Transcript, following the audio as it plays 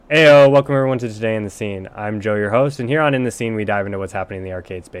Heyo, welcome everyone to Today in the Scene. I'm Joe, your host, and here on In the Scene, we dive into what's happening in the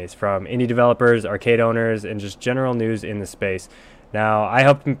arcade space, from indie developers, arcade owners, and just general news in the space. Now, I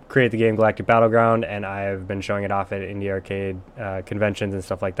helped create the game Galactic Battleground, and I've been showing it off at indie arcade conventions and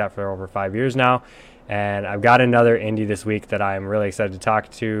stuff like that for over 5 years now. And I've got another indie this week that I'm really excited to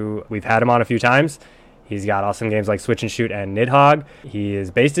talk to. We've had him on a few times. He's got awesome games like Switch and Shoot and Nidhogg. He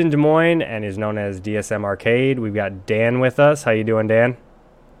is based in Des Moines and is known as DSM Arcade. We've got Dan with us. How you doing, Dan?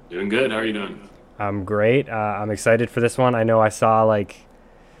 Doing good. How are you doing? I'm great. I'm excited for this one. I know I saw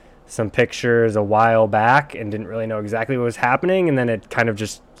some pictures a while back and didn't really know exactly what was happening, and then it kind of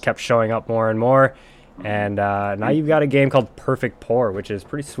just kept showing up more and more. And now you've got a game called Perfect Pour, which is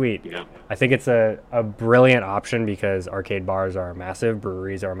pretty sweet. Yeah. I think it's a brilliant option because arcade bars are massive,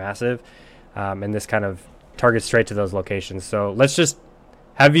 breweries are massive, and this kind of targets straight to those locations. So let's just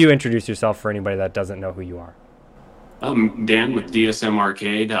have you introduce yourself for anybody that doesn't know who you are. I'm Dan with DSM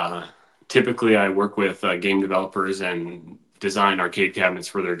Arcade. Typically, I work with game developers and design arcade cabinets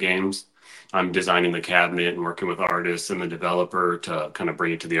for their games. I'm designing the cabinet and working with artists and the developer to kind of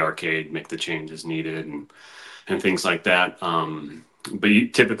bring it to the arcade, make the changes needed, and things like that.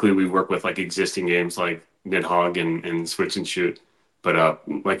 Typically, we work with like existing games like Nidhogg and Switch and Shoot. But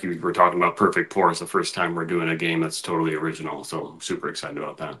like you were talking about, Perfect Pour is the first time we're doing a game that's totally original. So I'm super excited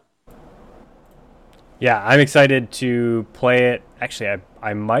about that. Yeah, I'm excited to play it. Actually,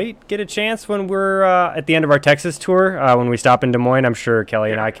 I might get a chance when we're at the end of our Texas tour. When we stop in Des Moines, I'm sure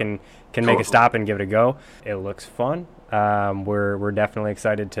Kelly and Yeah, I can make a totally. stop and give it a go. It looks fun. We're definitely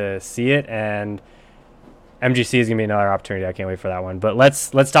excited to see it, and MGC is gonna be another opportunity. I can't wait for that one. But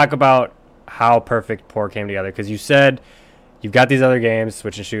let's talk about how Perfect Pour came together, because you said you've got these other games,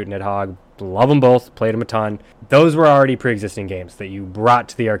 Switch and Shoot, Nidhogg. Love them both. Played them a ton. Those were already pre-existing games that you brought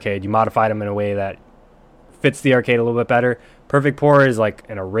to the arcade. You modified them in a way that fits the arcade a little bit better. Perfect Pour is like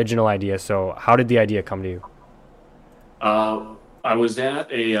an original idea. So how did the idea come to you? I was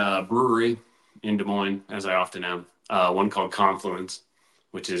at a brewery in Des Moines, as I often am, one called Confluence,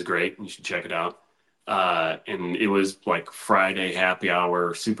 which is great. You should check it out. And it was like Friday happy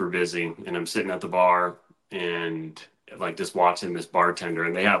hour, super busy. And I'm sitting at the bar and like just watching this bartender.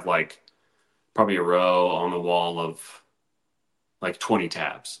 And they have like probably a row on the wall of like 20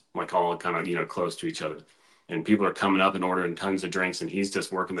 tabs, like all kind of, close to each other. And people are coming up and ordering tons of drinks, and he's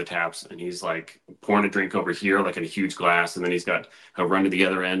just working the taps, and he's like pouring a drink over here, like in a huge glass. And then he'll run to the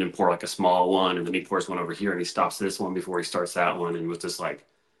other end and pour like a small one. And then he pours one over here and he stops this one before he starts that one. And was just like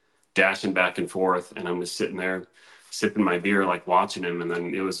dashing back and forth. And I'm just sitting there sipping my beer, like watching him. And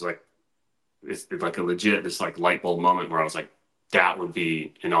then it was like, it's like a legit, this like light bulb moment where I was like, that would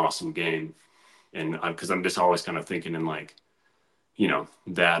be an awesome game. And because I'm just always kind of thinking in like,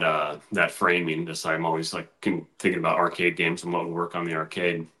 that framing. Just I'm always like thinking about arcade games and what would work on the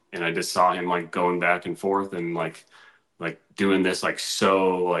arcade. And I just saw him like going back and forth and like doing this like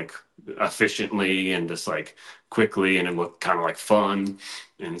so like efficiently and just like quickly, and it looked kind of like fun.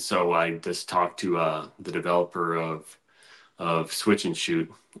 And so I just talked to the developer of Switch and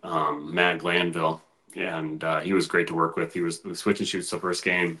Shoot, Matt Glanville, and he was great to work with. He was Switch and Shoot's the first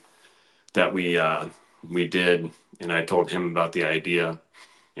game that we did, and I told him about the idea,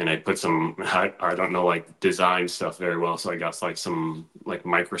 and I put some I don't know like design stuff very well, so I got like some like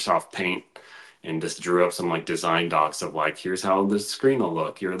Microsoft Paint and just drew up some like design docs of like, here's how the screen will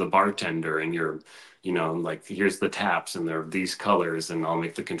look. You're the bartender, and you're like, here's the taps, and they're these colors, and I'll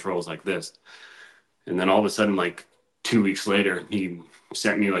make the controls like this. And then all of a sudden, like 2 weeks later, he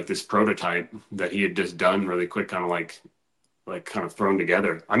sent me like this prototype that he had just done really quick, kind of like kind of thrown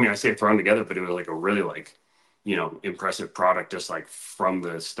together. I mean, I say thrown together, but it was like a really like, impressive product just like from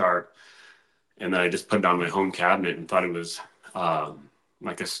the start. And then I just put it on my home cabinet and thought it was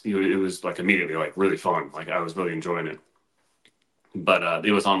it was like immediately like really fun. Like I was really enjoying it. But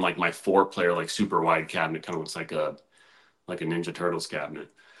it was on like my 4-player like super wide cabinet, kind of looks like a Ninja Turtles cabinet.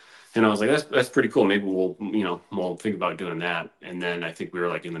 And I was like, that's pretty cool. Maybe we'll think about doing that. And then I think we were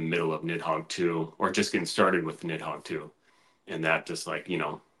like in the middle of Nidhogg 2, or just getting started with Nidhogg 2, and that just like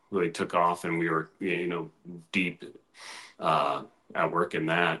really took off, and we were deep at work in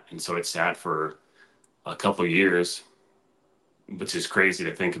that. And so it sat for a couple years, which is crazy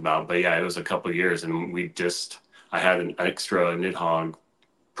to think about, but yeah, it was a couple years. And I had an extra Nidhogg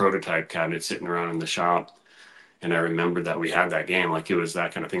prototype cabinet sitting around in the shop, and I remembered that we had that game. Like it was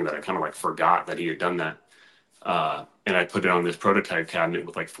that kind of thing that I kind of like forgot that he had done that. And I put it on this prototype cabinet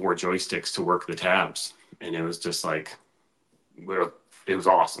with like 4 joysticks to work the tabs, and it was just like, well, it was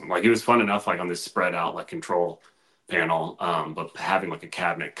awesome. Like it was fun enough, like on this spread out like control panel, but having like a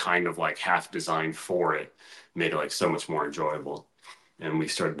cabinet kind of like half designed for it made it like so much more enjoyable. and we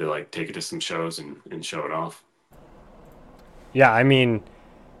started to like take it to some shows and show it off. Yeah, I mean,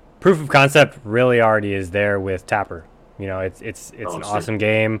 proof of concept really already is there with Tapper. You know, it's Oh, an sure. awesome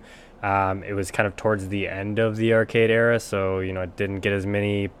game. It was kind of towards the end of the arcade era, so you know it didn't get as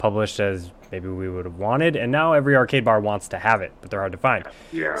many published as maybe we would have wanted. And now every arcade bar wants to have it, but they're hard to find.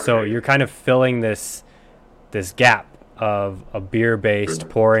 Yeah, So yeah, you're kind of filling this gap of a beer based yeah.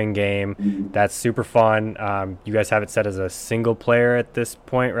 pouring game that's super fun. You guys have it set as a single player at this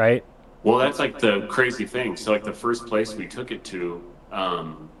point, right? Well, that's like the crazy thing. So like the first place we took it to,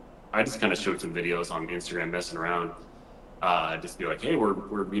 I just kind of showed some videos on Instagram messing around. Just be like, hey, we're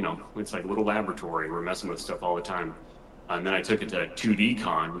it's like a little laboratory. We're messing with stuff all the time. And then I took it to 2D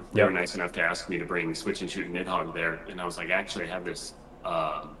Con. They were Yep. nice enough to ask me to bring Switch and Shoot and Nidhogg there, and I was like, actually, I have this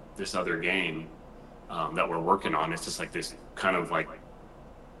other game that we're working on. It's just like this kind of like,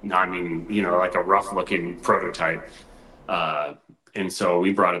 no, I mean, like a rough looking prototype. Uh, and so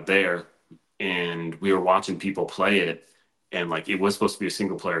we brought it there, and we were watching people play it, and like it was supposed to be a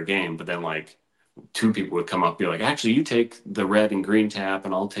single player game, but then like two people would come up and be like, actually, you take the red and green tap,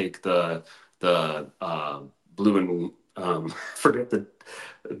 and I'll take the blue and forget the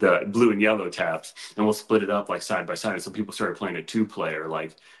blue and yellow taps, and we'll split it up like side by side. And so people started playing a two-player,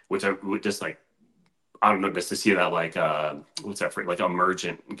 like which I would just like I don't know, just to see that like what's that for like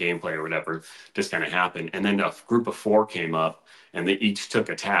emergent gameplay or whatever just kind of happened. And then a group of four came up and they each took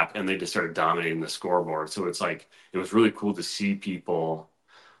a tap and they just started dominating the scoreboard. So it's like it was really cool to see people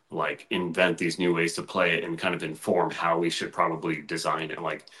like invent these new ways to play it and kind of inform how we should probably design it.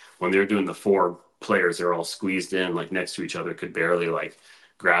 Like when they're doing the four players, they're all squeezed in like next to each other, could barely like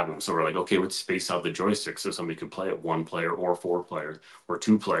grab them. So we're like, okay, let's space out the joystick so somebody could play it one player or four player or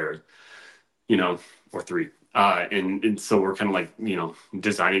two player, you know, or three. And so we're kind of like,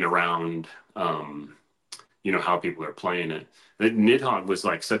 designing around, how people are playing it. The Nidhogg was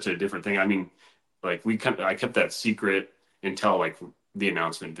like such a different thing. I mean, like I kept that secret until like the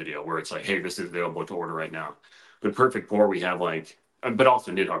announcement video where it's like, hey, this is available to order right now. But Perfect Pour, we have like, but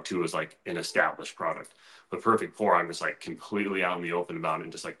also Nidhogg 2 is like an established product. But Perfect Pour, I was like completely out in the open about it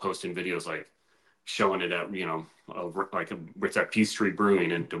and just like posting videos like showing it at it's at Peachtree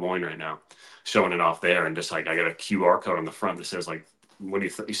Brewing in Des Moines right now, showing it off there, and just like I got a QR code on the front that says like, "What do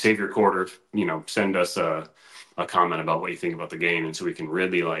you save your quarter? Send us a comment about what you think about the game," and so we can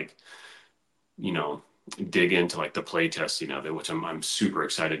really like you know dig into like the play testing of it, which I'm super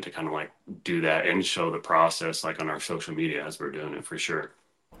excited to kind of like do that and show the process like on our social media as we're doing it for sure.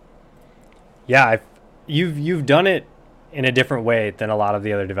 Yeah, you've done it in a different way than a lot of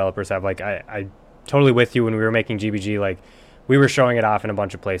the other developers have. Like I totally with you when we were making GBG. Like we were showing it off in a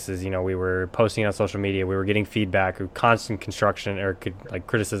bunch of places. You know, we were posting on social media. We were getting feedback, constant construction or like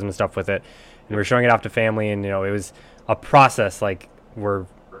criticism and stuff with it, and we were showing it off to family. And you know, it was a process. Like we're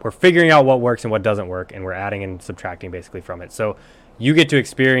figuring out what works and what doesn't work, and we're adding and subtracting basically from it. So you get to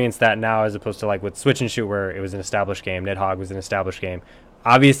experience that now as opposed to like with Switch and Shoot where it was an established game. Nidhogg was an established game.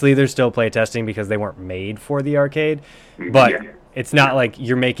 Obviously, there's still play testing because they weren't made for the arcade, but Yeah, it's not like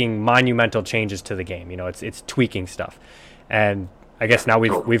you're making monumental changes to the game. You know, it's tweaking stuff, and I yeah, guess now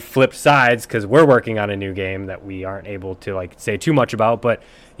totally. we've flipped sides because we're working on a new game that we aren't able to like say too much about. But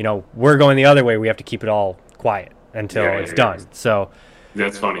you know, we're going the other way. We have to keep it all quiet until Yeah, it's yeah, yeah. done. So,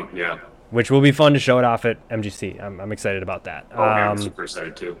 That's funny. Yeah. which will be fun to show it off at MGC. I'm excited about that. Oh man, I'm super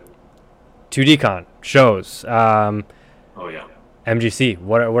excited too. 2DCon shows. Oh yeah. MGC.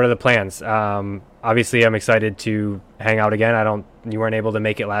 What are the plans? Obviously, I'm excited to hang out again. You weren't able to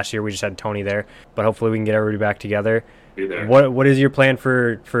make it last year. We just had Tony there, but hopefully we can get everybody back together. Be there. What is your plan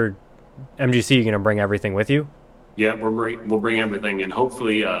for MGC? You gonna bring everything with you? Yeah, we'll bring everything, and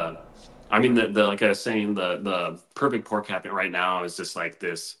hopefully, I mean, the like I was saying, the perfect pour cabinet right now is just like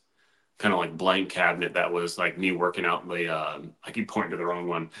this kind of like blank cabinet that was like me working out the I keep pointing to the wrong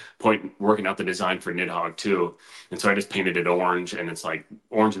one, working out the design for Nidhogg too, and so I just painted it orange, and it's like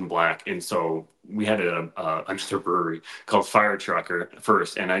orange and black, and so we had another brewery called Fire Trucker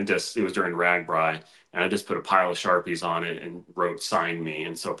first, and it was during Ragbri, and I just put a pile of Sharpies on it and wrote "Sign Me,"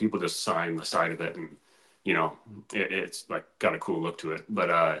 and so people just signed the side of it, and it's like got a cool look to it.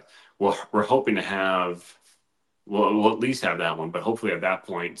 But we're hoping to have we'll at least have that one, but hopefully at that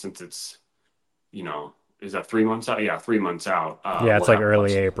point, since it's is that 3 months out? Yeah, 3 months out. Yeah, it's We'll like have a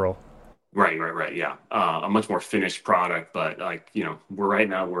early much April. right. Yeah, a much more finished product. But like we're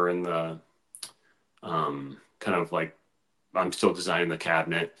in the kind of like I'm still designing the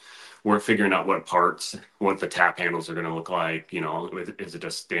cabinet. We're figuring out what the tap handles are going to look like. Is it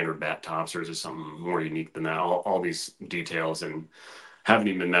just standard bat tops or is it something more unique than that? All these details, and haven't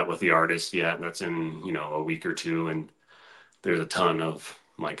even met with the artist yet. That's in a week or two, and there's a ton of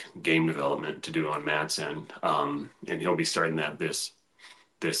like game development to do on Matt's end, and he'll be starting that this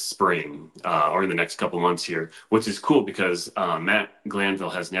spring or in the next couple months here, which is cool because Matt Glanville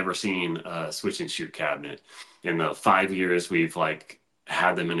has never seen a switch and shoot cabinet in the 5 years we've like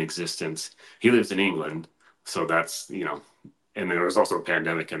had them in existence. He lives in England, so that's and there was also a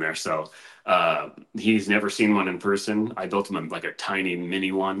pandemic in there, so he's never seen one in person. I built him like a tiny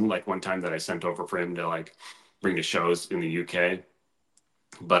mini one, like one time that I sent over for him to like bring to shows in the UK.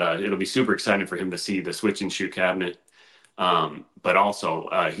 But it'll be super exciting for him to see the switch and shoot cabinet. But also,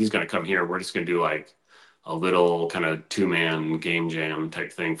 he's going to come here. We're just going to do like a little kind of 2-man game jam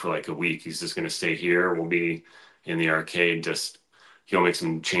type thing for like a week. He's just going to stay here. We'll be in the arcade. Just he'll make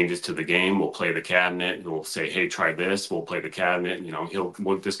some changes to the game. We'll play the cabinet. We'll say, "Hey, try this." We'll play the cabinet.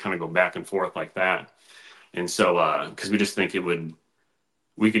 We'll just kind of go back and forth like that. And so, because we just think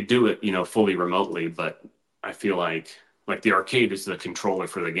we could do it, fully remotely. But I feel like the arcade is the controller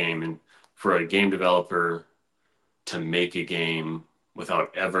for the game, and for a game developer to make a game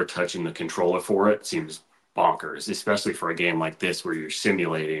without ever touching the controller for it seems bonkers, especially for a game like this where you're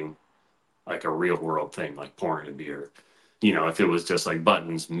simulating like a real world thing, like pouring a beer. If it was just like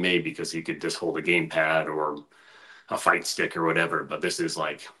buttons, maybe because he could just hold a gamepad or a fight stick or whatever. But this is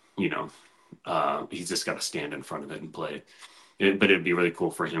like, he's just got to stand in front of it and play. But it'd be really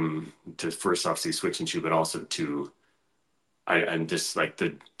cool for him to first off see Switch and Shoot, but also to I'm just like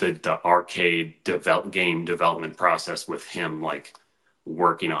the arcade game development process with him like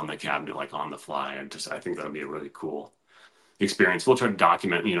working on the cabinet like on the fly. I think that'll be a really cool experience. We'll try to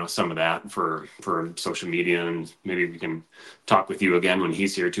document some of that for social media, and maybe we can talk with you again when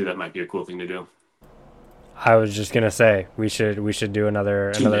he's here too. That might be a cool thing to do. I was just gonna say we should do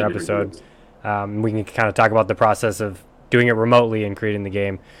another episode. We can kind of talk about the process of doing it remotely and creating the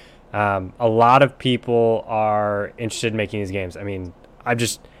game. A lot of people are interested in making these games. I mean, I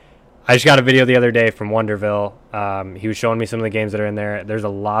just got a video the other day from Wonderville. He was showing me some of the games that are in there. There's a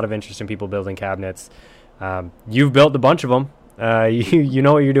lot of interest in people building cabinets. You've built a bunch of them. You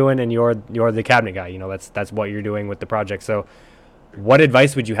know what you're doing, and you're the cabinet guy. That's what you're doing with the project. So, what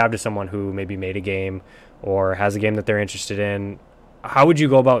advice would you have to someone who maybe made a game or has a game that they're interested in? How would you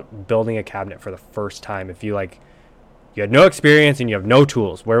go about building a cabinet for the first time if you had no experience and you have no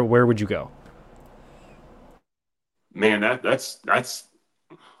tools? Where would you go? Man, that's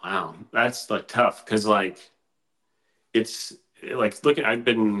wow. That's like tough because like it's like looking. I've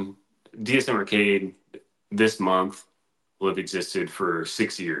been DSM Arcade this month will have existed for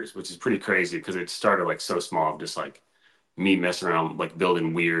 6 years, which is pretty crazy because it started like so small, just like me messing around, like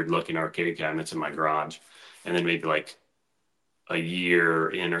building weird looking arcade cabinets in my garage. And then maybe like a year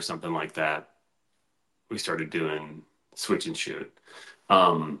in or something like that, we started doing switch and shoot.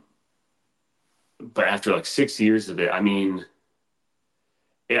 Um, but after like 6 years of it, I mean,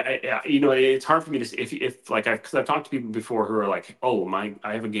 it's hard for me to say if like because I've talked to people before who are like, oh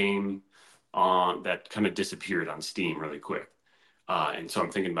I have a game on that kind of disappeared on Steam really quick, and so I'm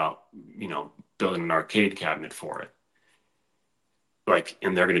thinking about building an arcade cabinet for it, like,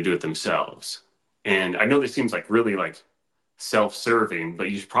 and they're going to do it themselves. And I know this seems like really like self-serving, but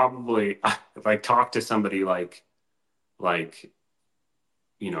you should probably if I talk to somebody like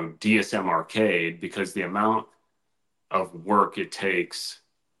DSM Arcade, because the amount of work it takes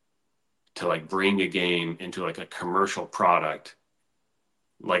to like bring a game into like a commercial product,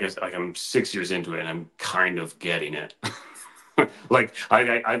 like I'm 6 years into it and I'm kind of getting it. Like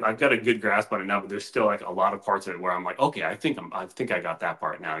I've got a good grasp on it now, but there's still like a lot of parts of it where I'm like, okay, I think I got that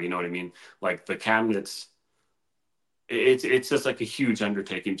part now. You know what I mean? Like the cabinets, it's just like a huge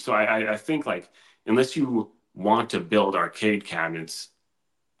undertaking. So I think like unless you want to build arcade cabinets,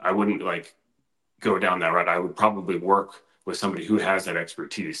 I wouldn't like go down that route. I would probably work with somebody who has that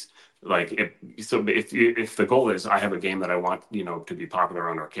expertise. Like if the goal is I have a game that I want to be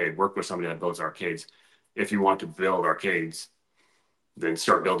popular on arcade, work with somebody that builds arcades. If you want to build arcades, then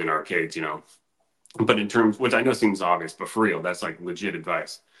start building arcades. But in terms, which I know seems obvious, but for real, that's like legit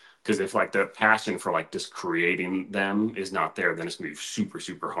advice. Because if like the passion for like just creating them is not there, then it's gonna be super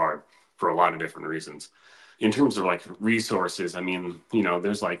super hard for a lot of different reasons. In terms of like resources, I mean,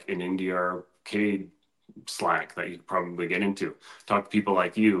 there's like an indie arcade Slack that you could probably get into. Talk to people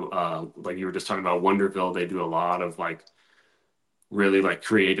like you were just talking about Wonderville. They do a lot of like really like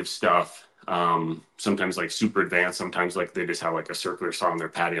creative stuff. Sometimes like super advanced. Sometimes like they just have like a circular saw on their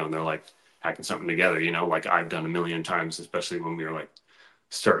patio and they're like hacking something together. Like I've done a million times, especially when we were like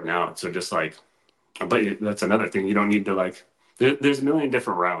starting out. So just like, but that's another thing. You don't need to like. There's a million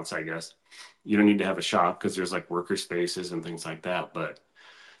different routes, I guess. You don't need to have a shop because there's like worker spaces and things like that. But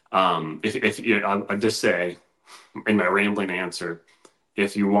if you, I'll just say in my rambling answer,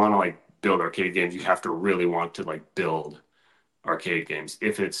 if you want to like build arcade games, you have to really want to like build arcade games.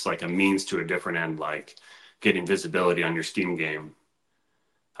 If it's like a means to a different end, like getting visibility on your Steam game,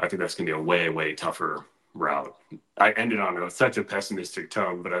 I think that's going to be a way, way tougher route. I ended on such a pessimistic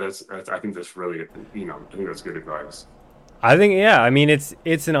tone, but I think that's really, I think that's good advice. I think, yeah, I mean,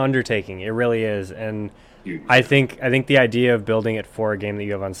 it's an undertaking. It really is. And I think the idea of building it for a game that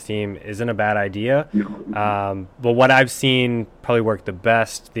you have on Steam isn't a bad idea. But what I've seen probably work the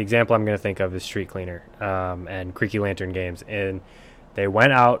best, the example I'm going to think of is Street Cleaner and Creaky Lantern Games. And they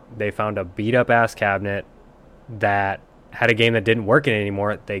went out, they found a beat up ass cabinet that had a game that didn't work in it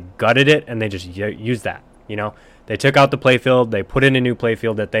anymore. They gutted it and they just used that. They took out the playfield, they put in a new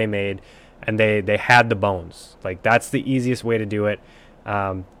playfield that they made, and they had the bones. Like, that's the easiest way to do it.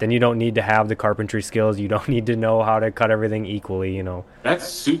 Then you don't need to have the carpentry skills. You don't need to know how to cut everything equally. That's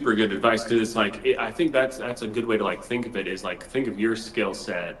super good advice because it's like I think that's a good way to like think of it is like think of your skill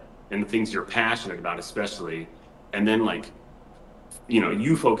set and the things you're passionate about, especially, and then like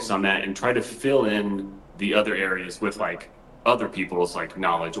you focus on that and try to fill in the other areas with like other people's like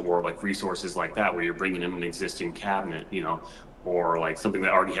knowledge or like resources like that where you're bringing in an existing cabinet, or like something that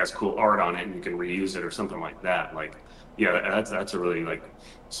already has cool art on it and you can reuse it or something like that. Like, yeah, that's a really like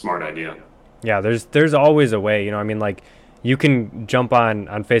smart idea. Yeah, there's always a way. I mean, like, you can jump on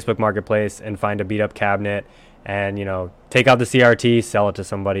Facebook Marketplace and find a beat up cabinet and take out the CRT, sell it to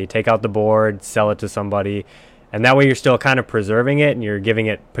somebody, take out the board, sell it to somebody, and that way you're still kind of preserving it and you're giving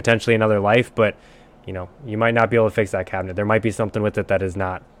it potentially another life. But you might not be able to fix that cabinet. There might be something with it that is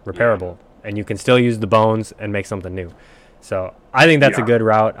not repairable, and you can still use the bones and make something new. So I think that's a good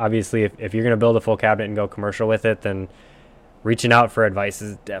route. Obviously, if you're going to build a full cabinet and go commercial with it, then reaching out for advice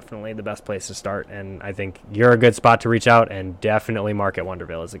is definitely the best place to start. And I think you're a good spot to reach out, and definitely Market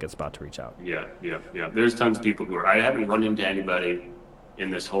Wonderville is a good spot to reach out. Yeah. There's tons of people I haven't run into anybody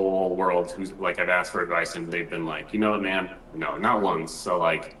in this whole world who's like I've asked for advice and they've been like, what, man? No, not once. So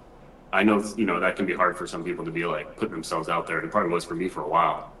like, I know, that can be hard for some people to be like putting themselves out there. It probably was for me for a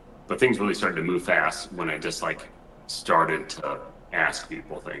while, but things really started to move fast when I just like started to ask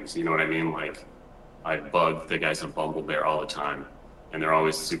people things. You know what I mean? Like, I bug the guys at Bumble Bear all the time, and they're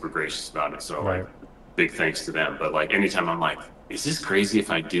always super gracious about it. So like, big thanks to them. But like, anytime I'm like, is this crazy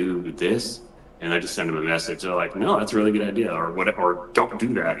if I do this? And I just send them a message. They're like, no, that's a really good idea, or what, or don't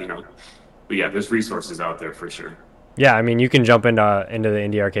do that. But yeah, there's resources out there for sure. Yeah, I mean, you can jump into the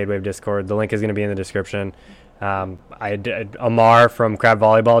Indie Arcade Wave Discord. The link is going to be in the description. Amar from Crab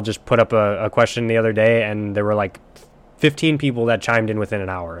Volleyball just put up a question the other day, and there were like 15 people that chimed in within an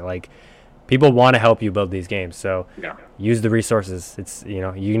hour. Like, people want to help you build these games, so use the resources. It's you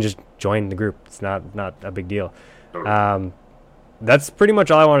can just join the group. It's not a big deal. That's pretty much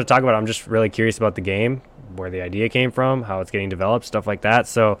all I want to talk about. I'm just really curious about the game, where the idea came from, how it's getting developed, stuff like that.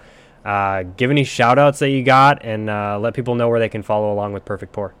 So give any shout outs that you got, and let people know where they can follow along with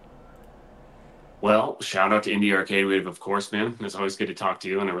Perfect Pour. Well, shout out to Indie Arcade Wave, of course, man. It's always good to talk to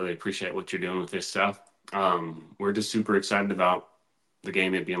you, and I really appreciate what you're doing with this stuff. We're just super excited about the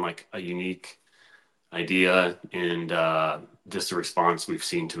game, it being like a unique idea, and just the response we've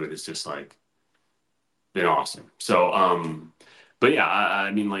seen to it is just like been awesome. So, but yeah,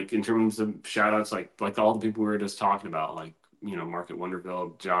 I mean, like in terms of shout outs, like all the people we were just talking about, like, Market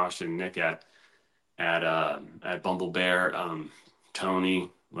Wonderville, Josh and Nick at Bumble Bear,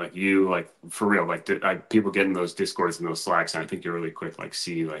 Tony, like you, like for real, like people get in those discords and those slacks, and I think you're really quick, like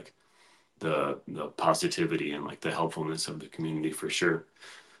see like the positivity and like the helpfulness of the community for sure.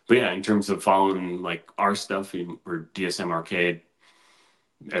 But yeah, in terms of following like our stuff, we're DSM Arcade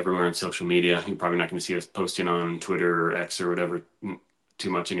everywhere on social media. You're probably not going to see us posting on Twitter or X or whatever too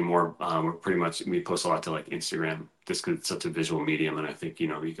much anymore. We post a lot to like Instagram just because it's such a visual medium, and I think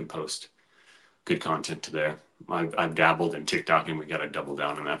you can post good content to there. I've dabbled in TikTok, and we got to double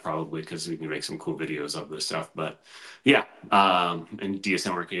down on that probably because we can make some cool videos of this stuff. But yeah, and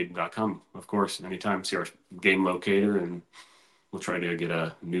dsmarcade.com, of course, anytime. See our game locator, and we'll try to get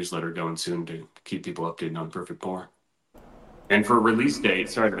a newsletter going soon to keep people updated on Perfect Pour. And for release date,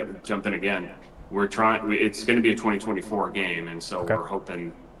 sorry to jump in again, it's going to be a 2024 game, and so we're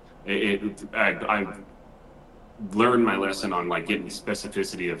hoping. I've learned my lesson on like getting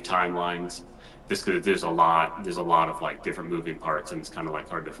specificity of timelines. Just because there's a lot of like different moving parts, and it's kind of like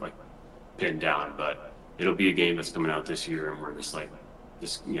hard to like pin down. But it'll be a game that's coming out this year, and we're just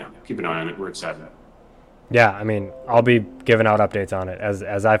keep an eye on it. We're excited. Yeah, I mean, I'll be giving out updates on it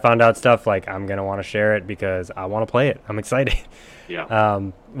as I found out stuff. Like, I'm gonna want to share it because I want to play it. I'm excited.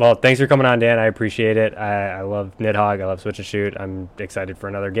 Yeah. Well, thanks for coming on, Dan. I appreciate it. I love Nidhogg. I love Switch and Shoot. I'm excited for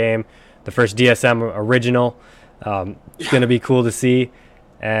another game, the first DSM original. It's going to be cool to see.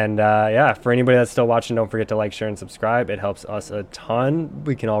 And yeah, for anybody that's still watching, don't forget to like, share, and subscribe. It helps us a ton.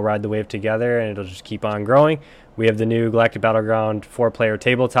 We can all ride the wave together, and it'll just keep on growing. We have the new Galactic Battleground 4-player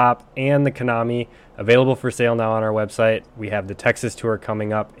tabletop and the Konami available for sale now on our website. We have the Texas tour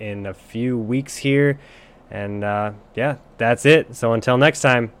coming up in a few weeks here. And yeah, that's it. So until next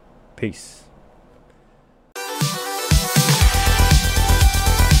time, peace.